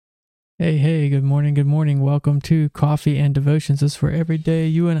Hey, good morning. Welcome to Coffee and Devotions. This is where every day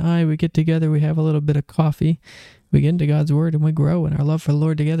you and I, we get together, we have a little bit of coffee, we get into God's Word, and we grow in our love for the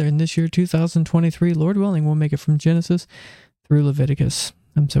Lord together. And this year, 2023, Lord willing, we'll make it from Genesis through Leviticus.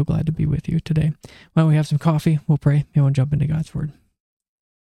 I'm so glad to be with you today. Why don't we have some coffee? We'll pray, and we'll jump into God's Word.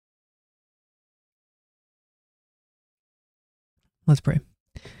 Let's pray.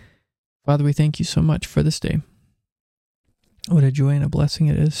 Father, we thank you so much for this day. What a joy and a blessing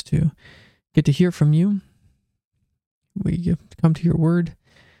it is to get to hear from you. We get to come to your word.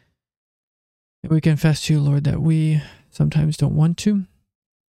 And we confess to you, Lord, that we sometimes don't want to.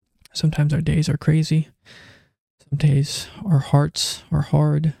 Sometimes our days are crazy. Some days our hearts are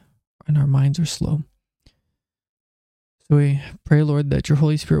hard and our minds are slow. So we pray, Lord, that your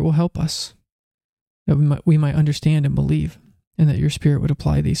Holy Spirit will help us, that we might understand and believe, and that your Spirit would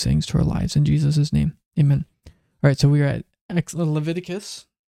apply these things to our lives. In Jesus' name, amen. All right, so we are at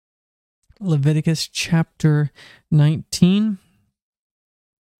Leviticus chapter 19.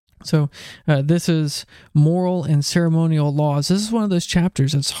 So this is moral and ceremonial laws. This is one of those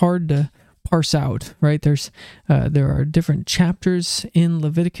chapters that's hard to parse out, right? There are different chapters in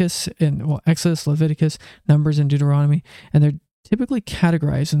Leviticus, Exodus, Leviticus, Numbers, and Deuteronomy, and they're typically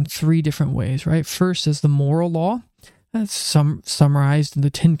categorized in three different ways, right? First is the moral law. That's summarized in the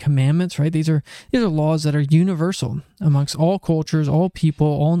 10 Commandments, right? These are laws that are universal amongst all cultures, all people,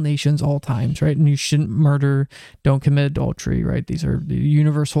 all nations, all times, right? And you shouldn't murder, don't commit adultery, right? These are the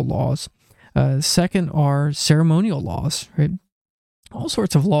universal laws. Second are ceremonial laws, right? All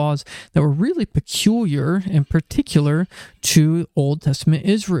sorts of laws that were really peculiar and particular to Old Testament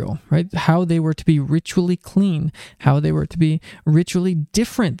Israel, right? How they were to be ritually clean, how they were to be ritually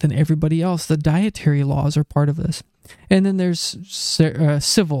different than everybody else. The dietary laws are part of this. And then there's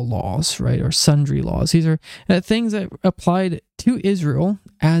civil laws, right, or sundry laws. These are things that applied to Israel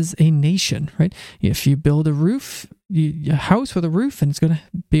as a nation, right? If you build a house with a roof, and it's going to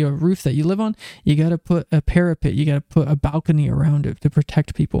be a roof that you live on, you got to put a parapet, you got to put a balcony around it to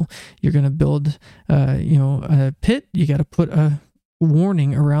protect people. You're going to build, a pit, you got to put a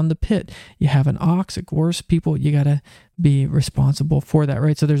warning around the pit. You have an ox, it gores people, you got to be responsible for that,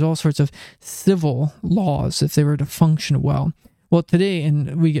 right? So there's all sorts of civil laws if they were to function well. Well, today,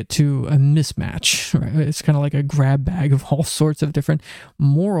 and we get to a mismatch, right? It's kind of like a grab bag of all sorts of different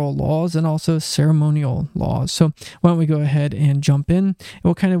moral laws and also ceremonial laws. So why don't we go ahead and jump in, and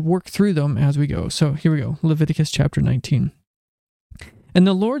we'll kind of work through them as we go. So here we go, Leviticus chapter 19. And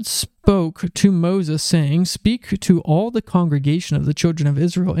the Lord spoke to Moses, saying, "Speak to all the congregation of the children of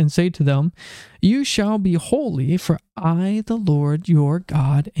Israel, and say to them, You shall be holy, for I, the Lord your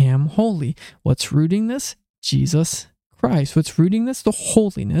God, am holy." What's rooting this? Jesus Christ. What's rooting this? The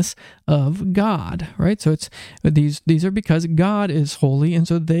holiness of God, right? So it's these are because God is holy, and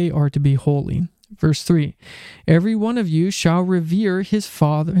so they are to be holy. Verse 3, "Every one of you shall revere his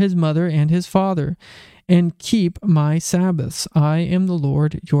father, his mother, and his father, and keep my Sabbaths. I am the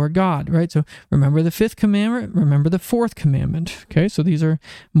Lord your God," right? So remember the fifth commandment, remember the fourth commandment, okay? So these are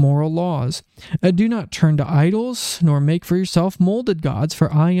moral laws. "Do not turn to idols, nor make for yourself molded gods,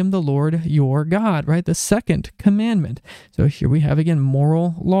 for I am the Lord your God," right? The second commandment. So here we have again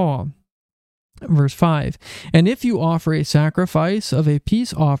moral law. Verse 5, "And if you offer a sacrifice of a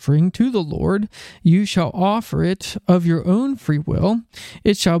peace offering to the Lord, you shall offer it of your own free will.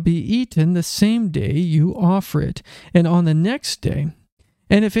 It shall be eaten the same day you offer it, and on the next day.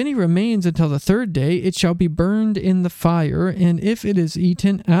 And if any remains until the third day, it shall be burned in the fire, and if it is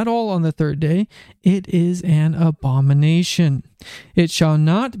eaten at all on the third day, it is an abomination. It shall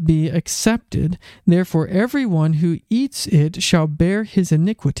not be accepted. Therefore everyone who eats it shall bear his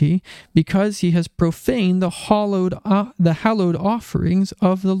iniquity, because he has profaned the hallowed offerings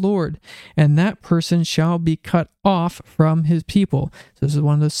of the Lord, and that person shall be cut off from his people." So this is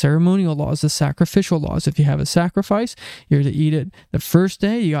one of the ceremonial laws, the sacrificial laws. If you have a sacrifice, you're to eat it the first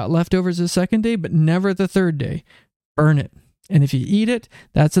day, you got leftovers the second day, but never the third day. Burn it. And if you eat it,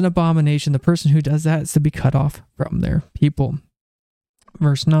 that's an abomination. The person who does that is to be cut off from their people.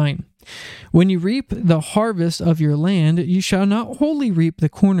 Verse 9, "When you reap the harvest of your land, you shall not wholly reap the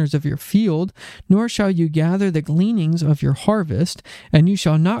corners of your field, nor shall you gather the gleanings of your harvest, and you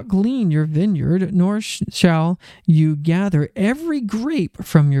shall not glean your vineyard, nor shall you gather every grape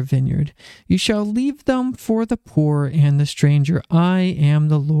from your vineyard. You shall leave them for the poor and the stranger. I am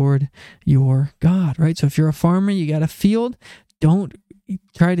the Lord your God," right? So if you're a farmer, you got a field, don't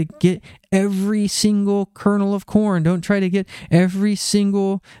try to get every single kernel of corn. Don't try to get every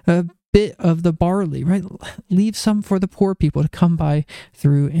single bit of the barley, right? Leave some for the poor people to come by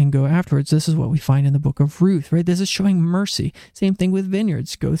through and go afterwards. This is what we find in the book of Ruth, right? This is showing mercy. Same thing with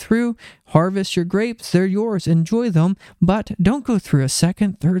vineyards. Go through, harvest your grapes, they're yours, enjoy them, but don't go through a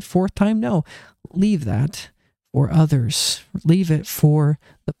second, third, fourth time. No, leave that for others. Leave it for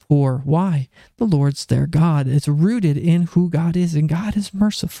the poor. Why? The Lord's their God. It's rooted in who God is, and God is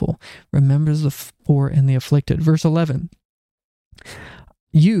merciful, remembers the poor and the afflicted. Verse 11,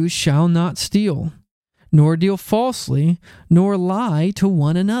 you shall not steal, nor deal falsely, nor lie to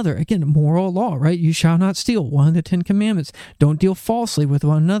one another. Again, moral law, right? You shall not steal, one of the 10 commandments. Don't deal falsely with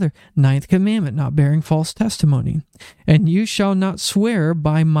one another. 9th commandment, not bearing false testimony. And you shall not swear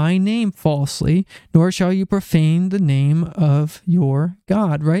by my name falsely, nor shall you profane the name of your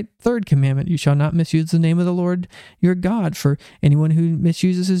God, right? 3rd commandment, you shall not misuse the name of the Lord your God, for anyone who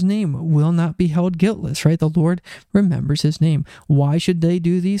misuses his name will not be held guiltless, right? The Lord remembers his name. Why should they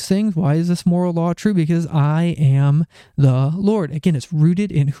do these things? Why is this moral law true? Because I am the Lord. Again, it's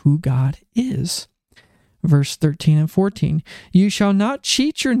rooted in who God is. Verse 13 and 14, you shall not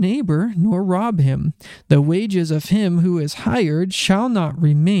cheat your neighbor, nor rob him. The wages of him who is hired shall not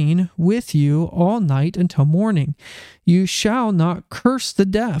remain with you all night until morning. You shall not curse the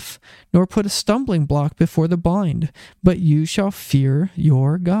deaf, nor put a stumbling block before the blind, but you shall fear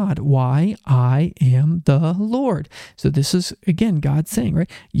your God. Why? I am the Lord. So this is, again, God saying,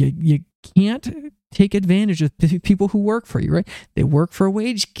 right? You can't take advantage of people who work for you, right? They work for a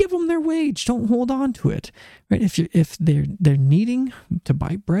wage. Give them their wage. Don't hold on to it, right? If they're needing to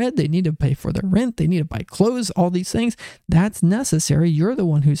buy bread, they need to pay for their rent, they need to buy clothes, all these things. That's necessary. You're the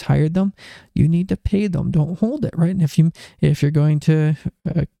one who's hired them. You need to pay them. Don't hold it, right? And if you're going to,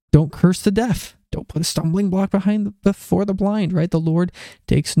 don't curse the deaf. Don't put a stumbling block before the blind, right? The Lord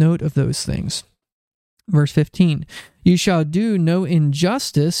takes note of those things. Verse 15, you shall do no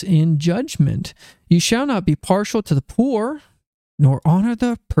injustice in judgment. You shall not be partial to the poor, nor honor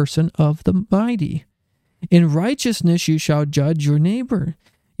the person of the mighty. In righteousness you shall judge your neighbor.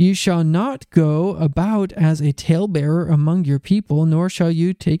 You shall not go about as a talebearer among your people, nor shall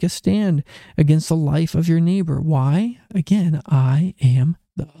you take a stand against the life of your neighbor. Why? Again, I am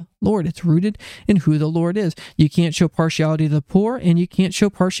the Lord. It's rooted in who the Lord is. You can't show partiality to the poor, and you can't show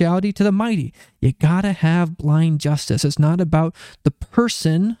partiality to the mighty. You gotta have blind justice. It's not about the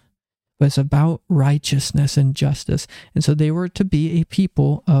person, but it's about righteousness and justice. And so they were to be a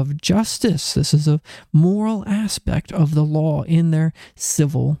people of justice. This is a moral aspect of the law in their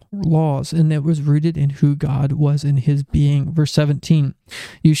civil laws, and it was rooted in who God was in his being. Verse 17,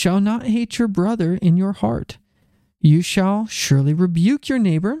 you shall not hate your brother in your heart. You shall surely rebuke your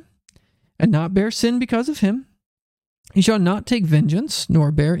neighbor and not bear sin because of him. You shall not take vengeance,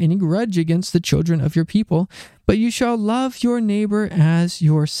 nor bear any grudge against the children of your people, but you shall love your neighbor as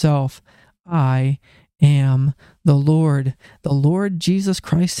yourself. I am the Lord. The Lord Jesus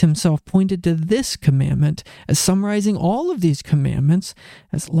Christ himself pointed to this commandment as summarizing all of these commandments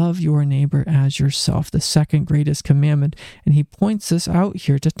as love your neighbor as yourself, the second greatest commandment. And he points this out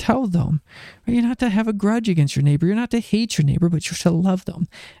here to tell them, right? You're not to have a grudge against your neighbor. You're not to hate your neighbor, but you're to love them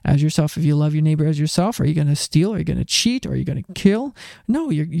as yourself. If you love your neighbor as yourself, are you going to steal? Are you going to cheat? Are you going to kill? No,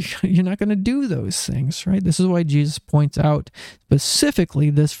 you're not going to do those things, right? This is why Jesus points out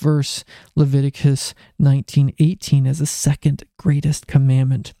specifically this verse, Leviticus 19:18, as the second greatest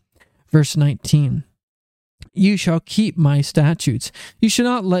commandment. Verse 19, you shall keep my statutes. You shall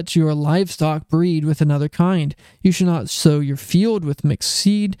not let your livestock breed with another kind. You shall not sow your field with mixed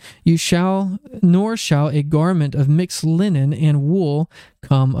seed. Nor shall a garment of mixed linen and wool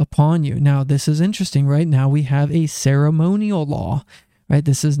come upon you. Now, this is interesting, right? Now we have a ceremonial law, right?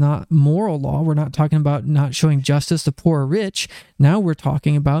 This is not moral law. We're not talking about not showing justice to poor or rich. Now we're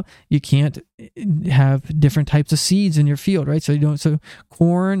talking about you can't have different types of seeds in your field, right? So you don't sow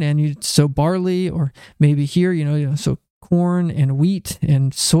corn and you sow barley, or maybe here, you sow corn and wheat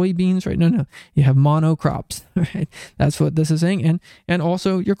and soybeans, right? No. You have monocrops, right? That's what this is saying. And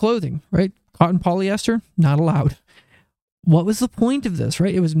also your clothing, right? Cotton polyester, not allowed. What was the point of this,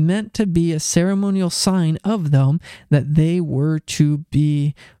 right? It was meant to be a ceremonial sign of them that they were to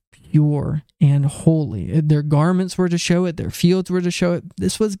be pure and holy. Their garments were to show it. Their fields were to show it.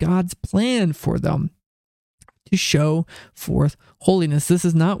 This was God's plan for them, to show forth holiness. This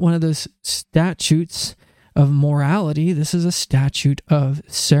is not one of those statutes of morality. This is a statute of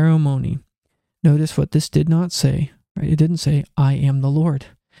ceremony. Notice what this did not say, right? It didn't say, I am the Lord.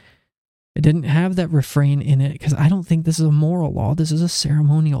 It didn't have that refrain in it, because I don't think this is a moral law. This is a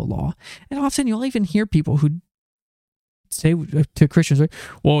ceremonial law. And often you'll even hear people who say to Christians, right,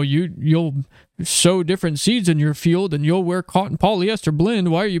 well, you'll sow different seeds in your field and you'll wear cotton polyester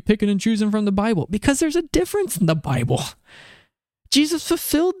blend. Why are you picking and choosing from the Bible? Because there's a difference in the Bible. Jesus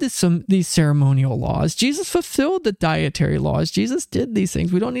fulfilled these ceremonial laws. Jesus fulfilled the dietary laws. Jesus did these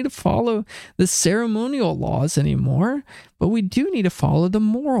things. We don't need to follow the ceremonial laws anymore, but we do need to follow the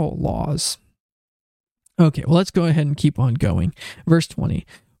moral laws. Okay, well, let's go ahead and keep on going. Verse 20.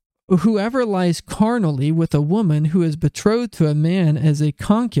 Whoever lies carnally with a woman who is betrothed to a man as a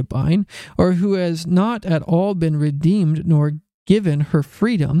concubine, or who has not at all been redeemed nor given her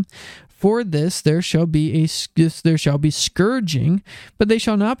freedom, for this there shall be scourging, but they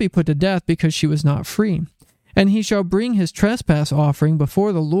shall not be put to death because she was not free. And he shall bring his trespass offering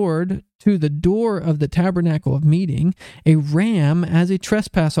before the Lord to the door of the tabernacle of meeting, a ram as a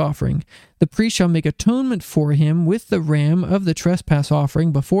trespass offering. The priest shall make atonement for him with the ram of the trespass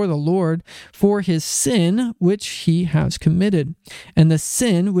offering before the Lord for his sin which he has committed. And the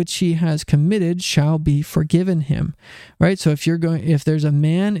sin which he has committed shall be forgiven him. Right? So if there's a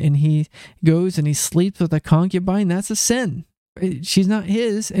man and he goes and he sleeps with a concubine, that's a sin. She's not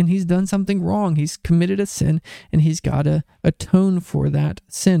his, and he's done something wrong. He's committed a sin, and he's got to atone for that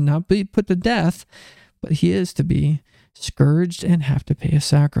sin. Not be put to death, but he is to be scourged and have to pay a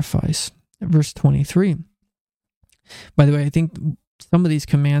sacrifice. Verse 23. By the way, I think some of these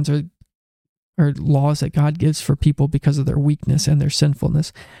commands are laws that God gives for people because of their weakness and their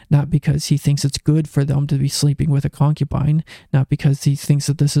sinfulness, not because he thinks it's good for them to be sleeping with a concubine, not because he thinks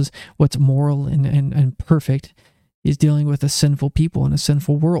that this is what's moral and perfect. He's dealing with a sinful people in a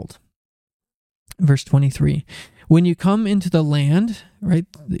sinful world. Verse 23, when you come into the land, right,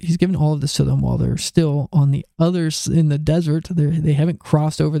 he's given all of this to them while they're still on the others in the desert. They haven't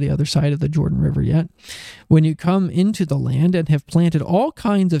crossed over the other side of the Jordan River yet. When you come into the land and have planted all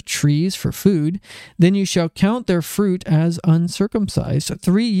kinds of trees for food, then you shall count their fruit as uncircumcised.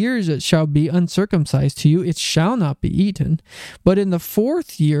 3 years it shall be uncircumcised to you. It shall not be eaten. But in the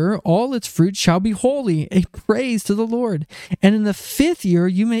 4th year, all its fruit shall be holy, a praise to the Lord. And in the 5th year,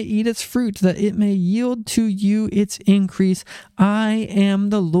 you may eat its fruit, that it may yield to you its increase. I am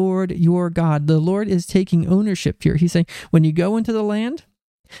the Lord your God. The Lord is taking ownership here. He's saying, when you go into the land,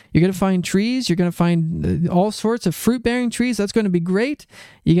 you're going to find trees. You're going to find all sorts of fruit-bearing trees. That's going to be great.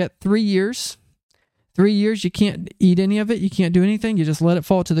 You got 3 years. 3 years, you can't eat any of it. You can't do anything. You just let it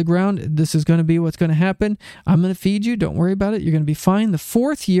fall to the ground. This is going to be what's going to happen. I'm going to feed you. Don't worry about it. You're going to be fine. The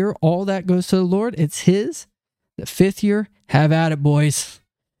 4th year, all that goes to the Lord. It's his. The 5th year, have at it, boys.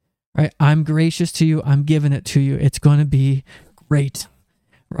 Right? I'm gracious to you. I'm giving it to you. It's going to be great.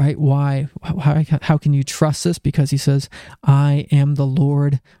 Right? Why? How can you trust this? Because he says, I am the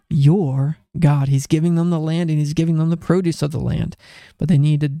Lord your God. He's giving them the land and he's giving them the produce of the land, but they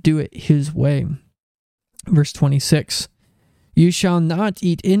need to do it his way. Verse 26, you shall not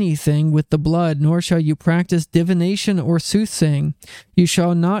eat anything with the blood, nor shall you practice divination or soothsaying. You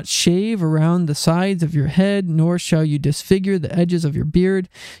shall not shave around the sides of your head, nor shall you disfigure the edges of your beard.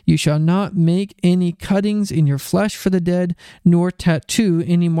 You shall not make any cuttings in your flesh for the dead, nor tattoo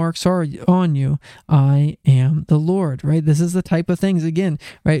any marks on you. I am the Lord, right? This is the type of things, again,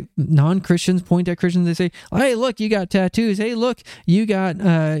 right? Non-Christians point at Christians, they say, hey, look, you got tattoos. Hey, look, you got,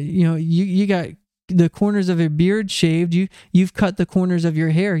 you got the corners of your beard shaved, you've cut the corners of your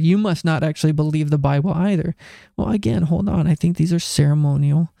hair. You must not actually believe the Bible either. Well, again, hold on. I think these are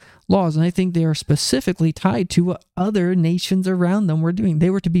ceremonial laws, and I think they are specifically tied to what other nations around them were doing. They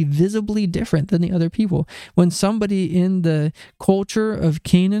were to be visibly different than the other people. When somebody in the culture of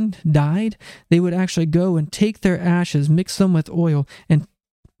Canaan died, they would actually go and take their ashes, mix them with oil, and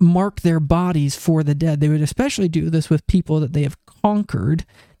mark their bodies for the dead. They would especially do this with people that they have conquered,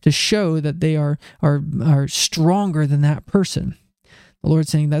 to show that they are stronger than that person. The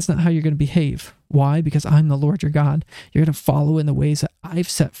Lord's saying that's not how you're going to behave. Why? Because I'm the Lord your God. You're going to follow in the ways that I've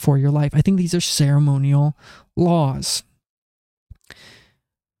set for your life. I think these are ceremonial laws.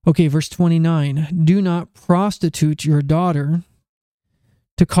 Okay, verse 29. Do not prostitute your daughter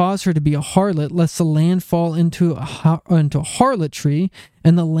to cause her to be a harlot, lest the land fall into harlotry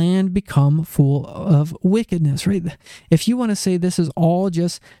and the land become full of wickedness, right? If you want to say this is all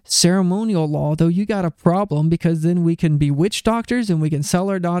just ceremonial law, though, you got a problem, because then we can be witch doctors and we can sell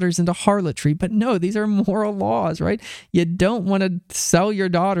our daughters into harlotry. But no, these are moral laws, right? You don't want to sell your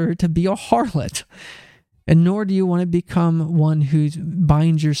daughter to be a harlot. And nor do you want to become one who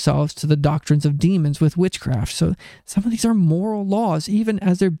binds yourselves to the doctrines of demons with witchcraft. So some of these are moral laws, even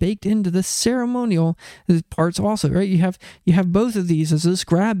as they're baked into the ceremonial parts also, right? You have both of these as this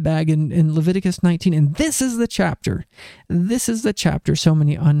grab bag in Leviticus 19. And this is the chapter. This is the chapter so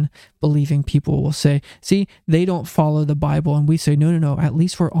many unbelieving people will say, see, they don't follow the Bible. And we say, no. At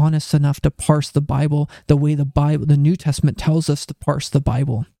least we're honest enough to parse the Bible the way the New Testament tells us to parse the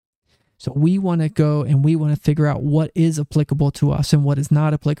Bible. So we want to go and we want to figure out what is applicable to us and what is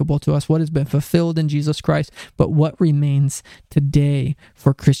not applicable to us, what has been fulfilled in Jesus Christ, but what remains today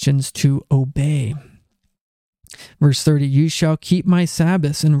for Christians to obey. Verse 30, you shall keep my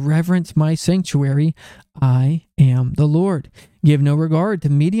Sabbaths and reverence my sanctuary. I am the Lord. Give no regard to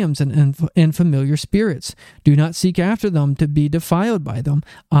mediums and familiar spirits. Do not seek after them to be defiled by them.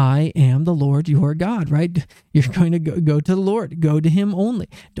 I am the Lord your God, right? You're going to go to the Lord. Go to him only.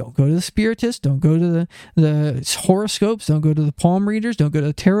 Don't go to the spiritists. Don't go to the horoscopes. Don't go to the palm readers. Don't go to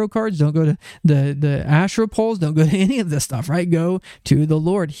the tarot cards. Don't go to the Asherah poles. Don't go to any of this stuff, right? Go to the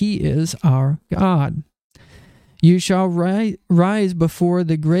Lord. He is our God. You shall rise before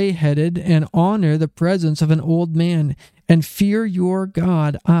the gray-headed and honor the presence of an old man and fear your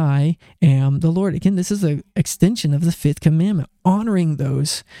God. I am the Lord. Again, this is an extension of the fifth commandment, honoring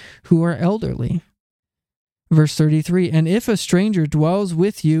those who are elderly. Verse 33, and if a stranger dwells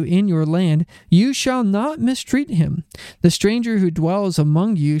with you in your land, you shall not mistreat him. The stranger who dwells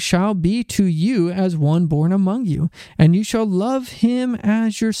among you shall be to you as one born among you, and you shall love him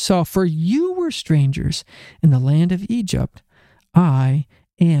as yourself, for you were strangers in the land of Egypt. I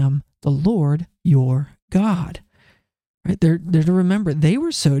am the Lord your God. Right? They're to remember, they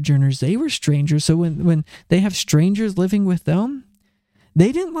were sojourners, they were strangers, so when they have strangers living with them,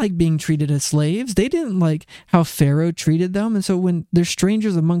 they didn't like being treated as slaves. They didn't like how Pharaoh treated them. And so when there's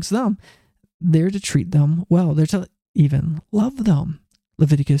strangers amongst them, they're to treat them well. They're to even love them.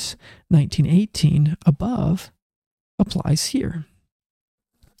 Leviticus 19:18 above applies here.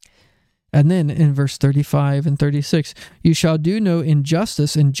 And then in verse 35 and 36, you shall do no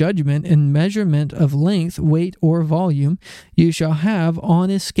injustice in judgment, in measurement of length, weight, or volume. You shall have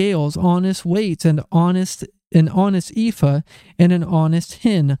honest scales, honest weights, and an honest ephah and an honest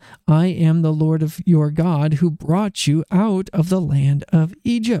hin. I am the Lord of your God who brought you out of the land of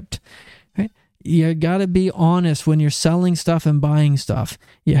Egypt. Right? You got to be honest when you're selling stuff and buying stuff.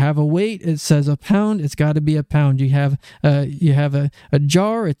 You have a weight, it says a pound, it's got to be a pound. You have a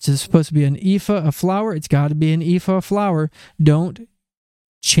jar, it's supposed to be an ephah of flour, it's got to be an ephah of flour. Don't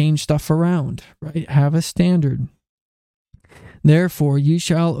change stuff around, right? Have a standard. Therefore you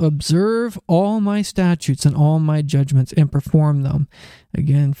shall observe all my statutes and all my judgments and perform them.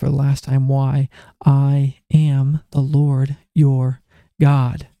 Again, for the last time, why? I am the Lord your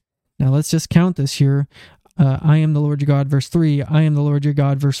God. Now let's just count this here. I am the Lord your God, verse 3. I am the Lord your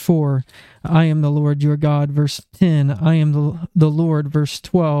God, verse 4. I am the Lord your God, verse 10. I am the Lord, verse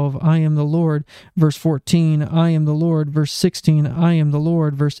 12. I am the Lord, verse 14. I am the Lord, verse 16. I am the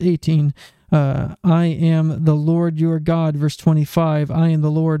Lord, verse 18. I am the Lord your God, verse 25. I am the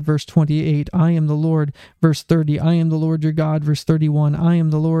Lord, verse 28. I am the Lord, verse 30. I am the Lord your God, verse 31. I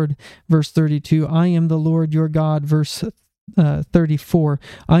am the Lord, verse 32. I am the Lord your God, verse 34.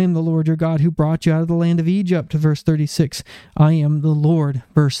 I am the Lord your God who brought you out of the land of Egypt, verse 36. I am the Lord,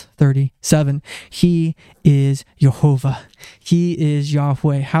 verse 37. He is Jehovah. He is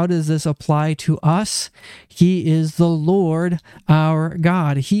Yahweh. How does this apply to us? He is the Lord our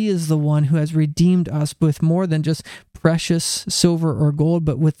God. He is the one who has redeemed us with more than just precious silver or gold,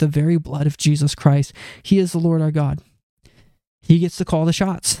 but with the very blood of Jesus Christ. He is the Lord our God. He gets to call the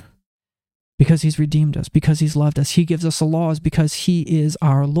shots. Because he's redeemed us, because he's loved us. He gives us the laws because he is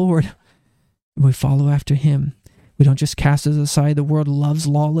our Lord. We follow after him. We don't just cast it aside. The world loves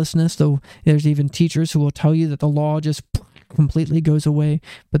lawlessness, though there's even teachers who will tell you that the law just completely goes away,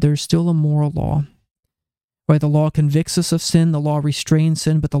 but there's still a moral law. Right? The law convicts us of sin, the law restrains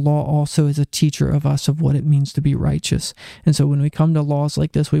sin, but the law also is a teacher of us of what it means to be righteous. And so when we come to laws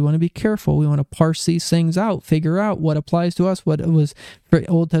like this, we want to be careful. We want to parse these things out, figure out what applies to us, what it was for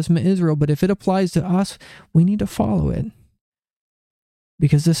Old Testament Israel. But if it applies to us, we need to follow it.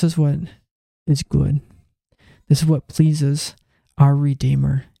 Because this is what is good. This is what pleases our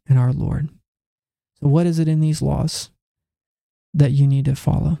Redeemer and our Lord. So what is it in these laws that you need to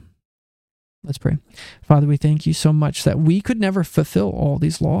follow? Let's pray. Father, we thank you so much that we could never fulfill all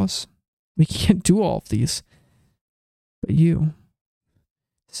these laws. We can't do all of these. But you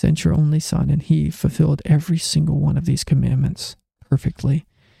sent your only Son, and he fulfilled every single one of these commandments perfectly.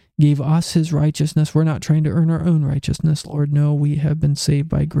 Gave us his righteousness. We're not trying to earn our own righteousness, Lord. No, we have been saved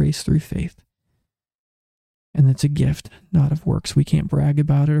by grace through faith. And it's a gift, not of works. We can't brag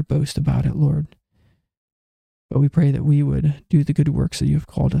about it or boast about it, Lord. But we pray that we would do the good works that you have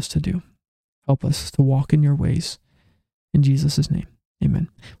called us to do. Help us to walk in your ways. In Jesus' name, amen.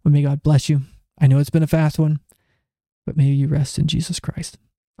 Well, may God bless you. I know it's been a fast one, but may you rest in Jesus Christ.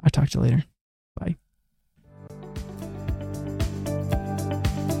 I'll talk to you later. Bye.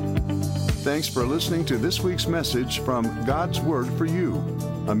 Thanks for listening to this week's message from God's Word for You,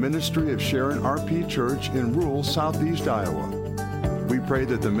 a ministry of Sharon RP Church in rural southeast Iowa. We pray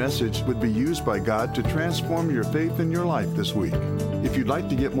that the message would be used by God to transform your faith and your life this week. If you'd like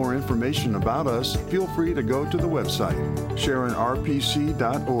to get more information about us, feel free to go to the website,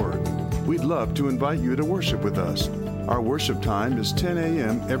 sharonrpc.org. We'd love to invite you to worship with us. Our worship time is 10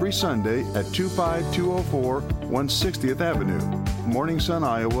 a.m. every Sunday at 25204 160th Avenue, Morning Sun,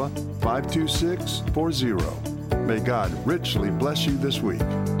 Iowa, 52640. May God richly bless you this week.